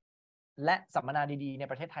และสัมมนาดีๆใน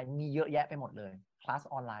ประเทศไทยมีเยอะแยะไปหมดเลยคลาส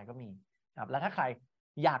ออนไลน์ก็มีครับแล้วถ้าใคร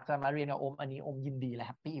อยากจะมาเรียนกับโอมอันนี้โอมยินดีและแ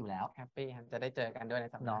ฮปปี้อยู่แล้วแฮปปี้จะได้เจอกันด้วยใน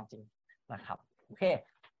สัมมนาจริงนะครับโอเค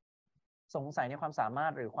สงสัยในความสามาร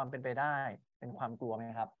ถหรือความเป็นไปได้เป็นความกลัวไหม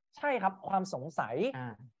ครับ ใช่ครับความสงสัย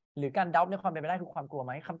หรือการเดาในความเป็นไปได้คือความกลัวไห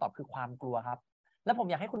มคำตอบคือความกลัวครับแล้วผม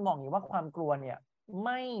อยากให้คุณมองอย่างนี้ว่าความกลัวเนี่ยไ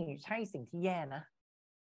ม่ใช่สิ่งที่แย่นะ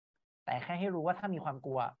แต่แค่ให้รู้ว่าถ้ามีความก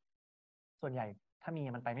ลัวส่วนใหญ่ถ้ามี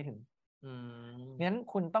มันไปไม่ถึงงั้น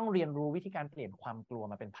คุณต้องเรียนรู้วิธีการเปลี่ยนความกลัว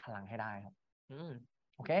มาเป็นพลังให้ได้ครับ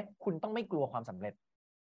โอเคคุณต้องไม่กลัวความสำเร็จ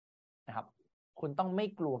นะครับคุณต้องไม่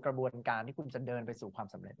กลัวกระบวนการที่คุณจะเดินไปสู่ความ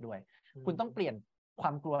สำเร็จด้วยคุณต้องเปลี่ยนคว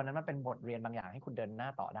ามกลัวนั้นมาเป็นบทเรียนบางอย่างให้คุณเดินหน้า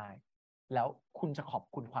ต่อได้แล้วคุณจะขอบ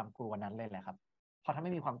คุณความกลัวนั้นเลยแหละครับเพราะถ้าไ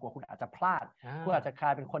ม่มีความกลัวคุณอาจจะพลาดคุณอาจจะกล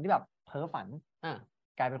ายเป็นคนที่แบบเพ้อฝัน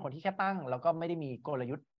กลายเป็นคนที่แค่ตั้งแล้วก็ไม่ได้มีกล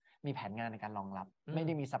ยุทธ์มีแผนงานในการรองรับไม่ไ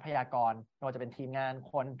ด้มีทรัพยากรไม่ว่าจะเป็นทีมงาน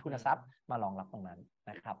คนทุนทรัพย์มารองรับตรงนั้น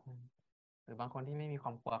นะครับหรือบางคนที่ไม่มีคว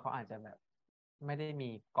ามกลัวเขาอาจจะแบบไม่ได้มี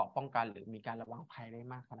เกราะป้องกันหรือมีการระวังภัยได้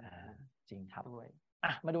มากขนาดนั้นจริงครับด้วย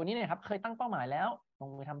มาดูนี่เลยครับเคยตั้งเป้าหมายแล้วลง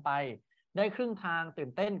มือทำไปได้ครึ่งทางตื่น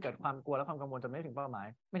เต้นเกิดความกลัวและความกังวลจนไม่ถึงเป้าหมาย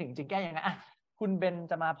ไม่ถึงจริงแก้ยังไงคุณเบน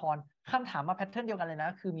จะมาพรคำถามมาแพทเทิร์นเดียวกันเลยนะ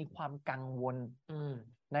คือมีความกังวล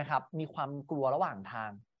นะครับมีความกลัวระหว่างทา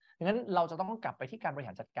งดังนั้นเราจะต้องกลับไปที่การบริห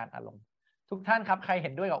ารจัดการอารมณ์ทุกท่านครับใครเห็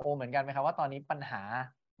นด้วยกับโอเหมือนกันไหมครับว่าตอนนี้ปัญหา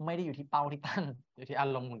ไม่ได้อยู่ที่เป้าที่ตั้งอยู่ที่อา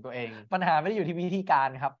รมณ์ของตัวเองปัญหาไม่ได้อยู่ที่วิธีการ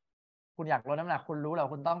ครับคุณอยากลดน้ำหนักคุณรู้แล้ว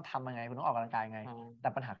คุณต้องทำยังไงคุณต้องออกกำลังกายยังไงแต่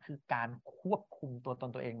ปัญหาคือการควบคุมตัวตน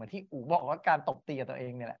ตัวเองเหมือนที่อู๋บอกว่าการตบตีกับตัวเอ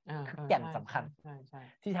งเนี่ยแหละคือแก่นสำคัญ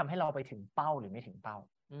ที่ทำให้เราไปถึงเป้าหรือไม่ถึงเป้า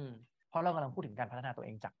เพราะเรากำลังพูดถึงการพัฒนาตัวเอ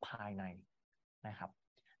งจากภายในนะครับ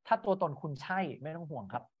ถ้าตัวตนคุณใช่ไม่ต้องห่วง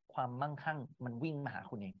ครับความมั่งคั่งมันวิ่งมาหา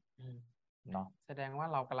คุณเองเนาะแสดงว่า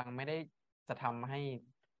เรากำลังไม่ได้จะทำให้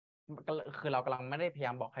คือเรากำลังไม่ได้พยาย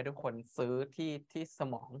ามบอกให้ทุกคนซื้อที่ส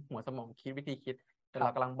มองหัวสมองคิดวิธีคิดแต่เร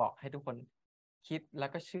ากำลังบอกให้ทุกคนคิดแล้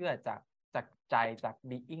วก็เชื่อจากใจจาก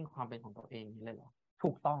being ความเป็นของตัวเองนี่เลยเหรอถู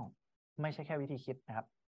กต้องไม่ใช่แค่วิธีคิดนะครับ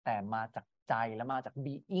แต่มาจากใจและมาจาก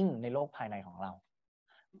being ในโลกภายในของเรา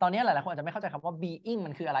ตอนนี้หลายๆคนอาจจะไม่เข้าใจคำว่า being มั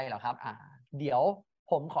นคืออะไรหรอครับเดี๋ยว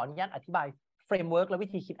ผมขออนุญาตอธิบายเฟรมเวิร์กและวิ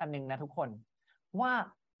ธีคิดอันนึงนะทุกคนว่า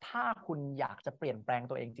ถ้าคุณอยากจะเปลี่ยนแปลง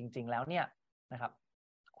ตัวเองจริงๆแล้วเนี่ยนะครับ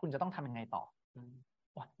คุณจะต้องทำยังไงต่อ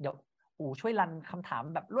เดี๋ยวช่วยรันคำถาม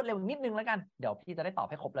แบบรวดเร็วนิดนึงแล้วกันเดี๋ยวพี่จะได้ตอบ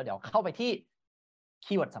ให้ครบแล้วเดี๋ยวเข้าไปที่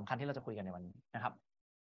คีย์เวิร์ดสำคัญที่เราจะคุยกันในวันนี้นะครับ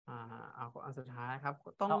เอาอันสุดท้ายครับ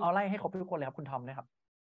ต้องเอาไล่ให้ครบทุกคนเลยครับคุณทอมนะครับ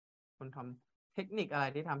คุณทอมเทคนิคอะไร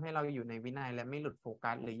ที่ทำให้เราอยู่ในวินัยและไม่หลุดโฟ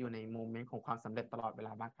กัสหรืออยู่ในโมเมนต์ของความสำเร็จตลอดเวล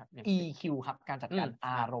าบ้างครับ EQ ครับการจัดการอ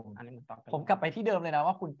ารมณ์ผมกลับไปที่เดิมเลยนะ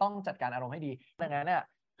ว่าคุณต้องจัดการอารมณ์ให้ดีดังนั้นเนี่ย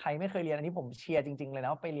ใครไม่เคยเรียนอันนี้ผมเชียร์จริงๆเลยน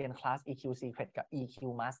ะว่าไปเรียนคลาส EQ Secret กับ EQ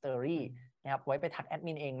Mastery นะครับไว้ไปทักแอด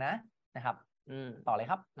มินเองนะครับต่อเลย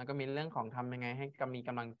ครับแล้วก็มีเรื่องของทำยังไงให้มีก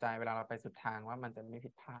ำลังใจเวลาเราไปสุดทางว่ามันจะไม่ผิ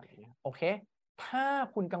ดพลาดอย่างเงี้ยโอเคถ้า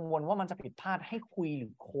คุณกังวลว่ามันจะผิดพลาดให้คุยหรื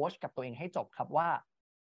อโค้ชกับตัวเองให้จบครับว่า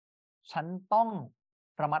ฉันต้อง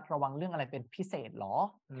ระมัดระวังเรื่องอะไรเป็นพิเศษหรอ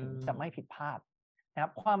ถึงจะไม่ผิดพลาดนะครั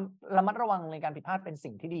บความระมัดระวังในการผิดพลาดเป็น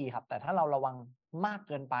สิ่งที่ดีครับแต่ถ้าเราระวังมากเ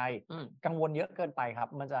กินไปกังวลเยอะเกินไปครับ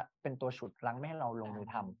มันจะเป็นตัวฉุดรั้งไม่ให้เราลงมือ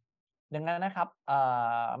ทำดังนั้นนะครับ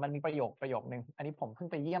มันมีประโยคนึงอันนี้ผมเพิ่ง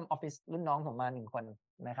ไปเยี่ยมออฟฟิศรุ่นน้องผมมา1 คน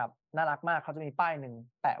นะครับน่ารักมากเขาจะมีป้ายหนึ่ง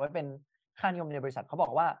แปะไว้เป็นค่านิยมในบริษัทเขาบอ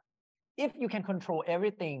กว่า if you can control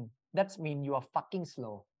everything that means you are fucking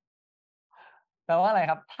slow แปลว่าอะไร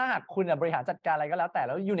ครับถ้าคุณบริหารจัดการอะไรก็แล้วแต่แ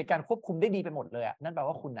ล้วอยู่ในการควบคุมได้ดีไปหมดเลยนั่นแปล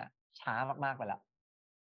ว่าคุณช้ามากๆไปแล้ว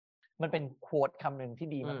มันเป็นโค้ดคำหนึ่งที่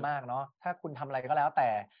ดีมากๆเนาะถ้าคุณทำอะไรก็แล้วแต่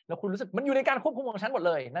แล้วคุณรู้สึกมันอยู่ในการควบคุมของฉันหมดเ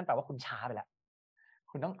ลยนั่นแปลว่าคุณช้าไปแล้ว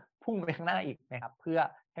คุณต้องพุ่งไปข้างหน้าอีกนะครับเพื่อ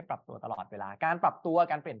ให้ปรับตัวตลอดเวลาการปรับตัว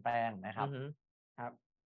การเปลี่ยนแปลงนะครับครับ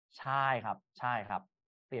ใช่ครับ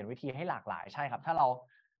เปลี่ยนวิธีให้หลากหลายใช่ครับถ้าเรา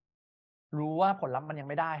รู้ว่าผลลัพธ์มันยัง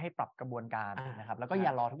ไม่ได้ให้ปรับกระบวนการนะครับแล้วก็อย่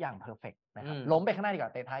ารอทุกอย่างเพอร์เฟกต์นะครับล้มไปข้างหน้าดีกว่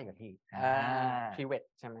าเตะท้ายอยู่กับที่pivot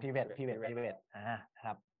ใช่ไหมpivot ค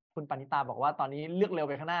รับคุณปณิตาบอกว่าตอนนี้เลือกเร็ว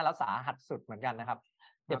ไปข้างหน้าแล้วสาหัสสุดเหมือนกันนะครับ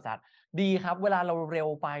เจ็บสาหัสดีครับเวลาเราเร็ว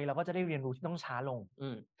ไปเราก็จะได้เรียนรู้ที่ต้องช้าลง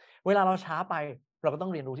เวลาเราช้าไปเราก็ต้อ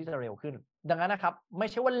งเรียนรู้ที่จะเร็วขึ้นดังนั้นนะครับไม่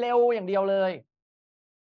ใช่ว่าเร็วอย่างเดียวเลย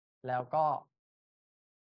แล้วก็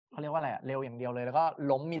เขาเรียกว่าอะไรเร็วอย่างเดียวเลยแล้วก็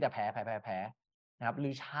ล้มมีแต่แผลนะครับหรื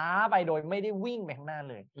อช้าไปโดยไม่ได้วิ่งไปข้างหน้า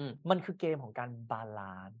เลยมันคือเกมของการบาล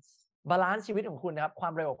านซ์ชีวิตของคุณนะครับควา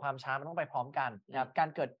มเร็วกับความช้ามันต้องไปพร้อมกันนะครับการ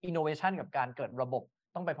เกิด innovation กับการเกิดระบบ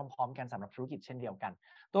ต้องไปพร้อมๆกันสำหรับธุรกิจเช่นเดียวกัน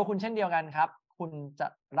ตัวคุณเช่นเดียวกันครับคุณจะ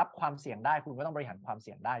รับความเสี่ยงได้คุณก็ต้องบริหารความเ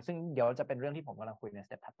สี่ยงได้ซึ่งเดี๋ยวจะเป็นเรื่องที่ผมกำลังคุยในส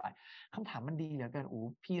เต็ปถัดไปคำถามมันดีเหลือเกิน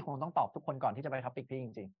พี่คงต้องตอบทุกคนก่อนที่จะไปท็อปิกพี่จ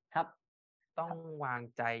ริงๆครับต้องวาง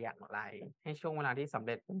ใจอย่างไรให้ช่วงเวลาที่สำเ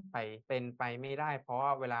ร็จเป็นไปไม่ได้เพราะว่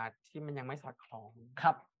าเวลาที่มันยังไม่สอดคล้องค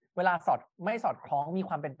รับเวลาไม่สอดคล้องมีค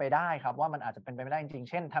วามเป็นไปได้ครับว่ามันอาจจะเป็นไปไม่ได้จริงๆ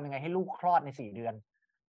เช่นทำยังไงให้ลูกคลอดใน4 เดือน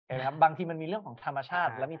เห็นไหมครับบางทีมันมีเรื่องของธรรมชา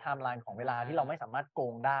ติและมีไทม์ไลน์ของเวลาที่เราไม่สามารถโก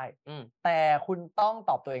งได้แต่คุณต้อง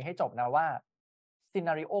ตอบตัวเองให้จบนะว่าซีน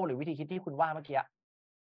าริโอหรือวิธีคิดที่คุณว่าเมื่อกี้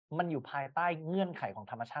มันอยู่ภายใต้เงื่อนไขของ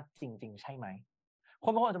ธรรมชาติจริงๆใช่ไหมค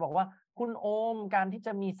นบางคนจะบอกว่าคุณโอมการที่จ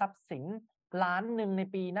ะมีทรัพย์สินล้านหนึ่งใน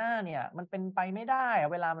ปีหน้าเนี่ยมันเป็นไปไม่ได้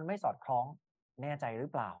เวลามันไม่สอดคล้องแน่ใจหรือ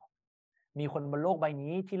เปล่ามีคนบนโลกใบ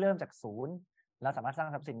นี้ที่เริ่มจากศูนย์แล้วสามารถสร้าง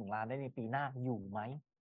ทรัพย์สิน1 ล้านได้ในปีหน้าอยู่ไหม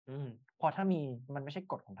พอถ้ามีมันไม่ใช่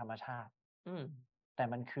กฎของธรรมชาติแต่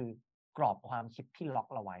มันคือกรอบความคิดที่ล็อก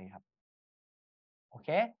เราไว้ครับโอเค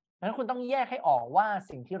งั้นคุณต้องแยกให้ออกว่า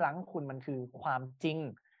สิ่งที่รั้งคุณมันคือความจริง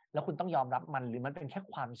แล้วคุณต้องยอมรับมันหรือมันเป็นแค่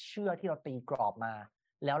ความเชื่อที่เราตีกรอบมา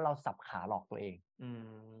แล้วเราสับขาหลอกตัวเอง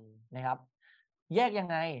นะครับแยกยัง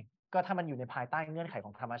ไงก็ถ้ามันอยู่ในภายใต้เงื่อนไขข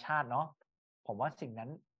องธรรมชาติเนาะผมว่าสิ่งนั้น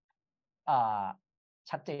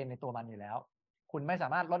ชัดเจนในตัวมันอยู่แล้วคุณไม่สา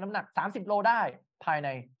มารถลดน้ำหนัก30 โลได้ภายใน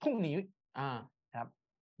พรุ่งนี้ครับ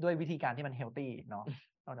ด้วยวิธีการที่มันเฮลตี้เนาะ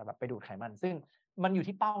นอกจากแบบไปดูดไขมันซึ่งมันอยู่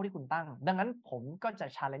ที่เป้าที่คุณตั้งดังนั้นผมก็จะ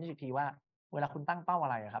challenge อีกทีว่าเวลาคุณตั้งเป้าอะ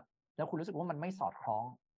ไรครับแล้วคุณรู้สึกว่ามันไม่สอดคล้อง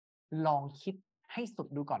ลองคิดให้สุด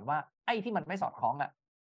ดูก่อนว่าไอ้ที่มันไม่สอดคล้อง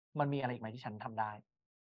มันมีอะไรอีกไหมที่ฉันทำได้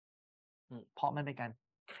เพราะมันเป็นการ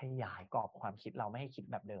ขยายกรอบความคิดเราไม่ให้คิด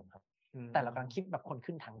แบบเดิมครับแต่เรากำลังคิดแบบคน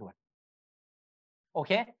ขึ้นทางด่วนโอเ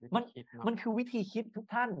คมันคือวิธีคิดทุก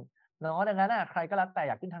ท่านเนาะดังนั้นใครก็แล้วแต่อ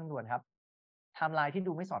ยากขึ้นทางด่วนครับไทม์ไลน์ที่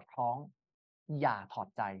ดูไม่สอดคล้องอย่าถอด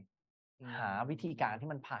ใจหาวิธีการที่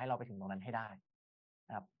มันพาให้เราไปถึงตรงนั้นให้ได้น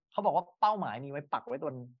ะครับเขาบอกว่าเป้าหมายมีไว้ปักไว้บ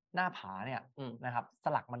นหน้าผาเนี่ยนะครับส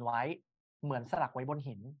ลักมันไว้เหมือนสลักไว้บน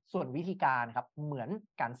หินส่วนวิธีการครับเหมือน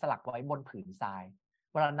การสลักไว้บนผืนทราย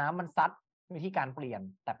เวลาน้ำมันซัดวิธีการเปลี่ยน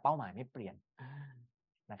แต่เป้าหมายไม่เปลี่ยน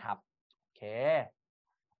นะครับโอเค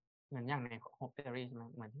เหมือนอย่างใน Hope Theory ใช่ไหม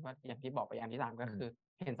เหมือนที่ว่าอย่างที่บอกไปอย่างที่3ก็คือ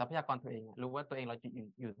เห็นทรัพยากรตัวเองรู้ว่าตัวเองเรา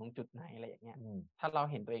อยู่ตรงจุดไหนอะไรอย่างเงี้ยถ้าเรา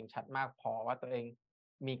เห็นตัวเองชัดมากพอว่าตัวเอง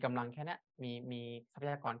มีกำลังแค่นี้มีทรัพ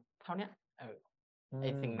ยากรเท่านี้ไอ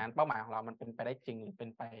สิ่งนั้นเป้าหมายของเรามันเป็นไปได้จริงหรือเป็น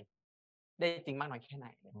ไปได้จริงมากน้อยแค่ไหน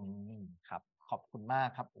ครับขอบคุณมาก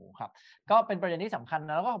ครับโอ้ครับก็เป็นประเด็นที่สำคัญ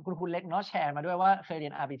นะแล้วก็ขอบคุณเล็กเนาะแชร์มาด้วยว่าเคยเรี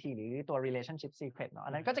ยน RBT หรือตัว relationship secret เนาะอั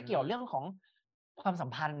นนั้นก็จะเกี่ยวเรื่องของความสัม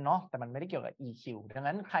พันธ์เนาะแต่มันไม่ได้เกี่ยวกับ EQ ดัง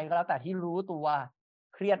นั้นใครก็แล้วแต่ที่รู้ตัว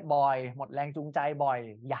เครียดบ่อยหมดแรงจูงใจบ่อย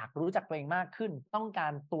อยากรู้จักตัวเองมากขึ้นต้องกา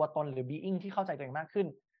รตัวตนหรือ being ที่เข้าใจตัวเองมากขึ้น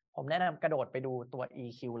ผมแนะนำกระโดดไปดูตัว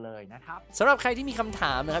EQ เลยนะครับสำหรับใครที่มีคำถ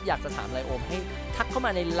ามนะครับอยากจะถามอะไรโอมให้ทักเข้าม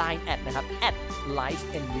าใน Line แอดนะครับ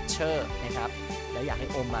 @lifeenricher นะครับแล้วอยากให้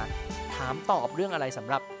โอมมาถามตอบเรื่องอะไรสำ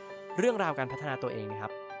หรับเรื่องราวการพัฒนาตัวเองนะครั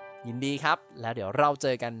บยินดีครับแล้วเดี๋ยวเราเจ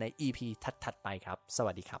อกันใน EP ถัดๆไปครับส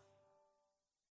วัสดีครับ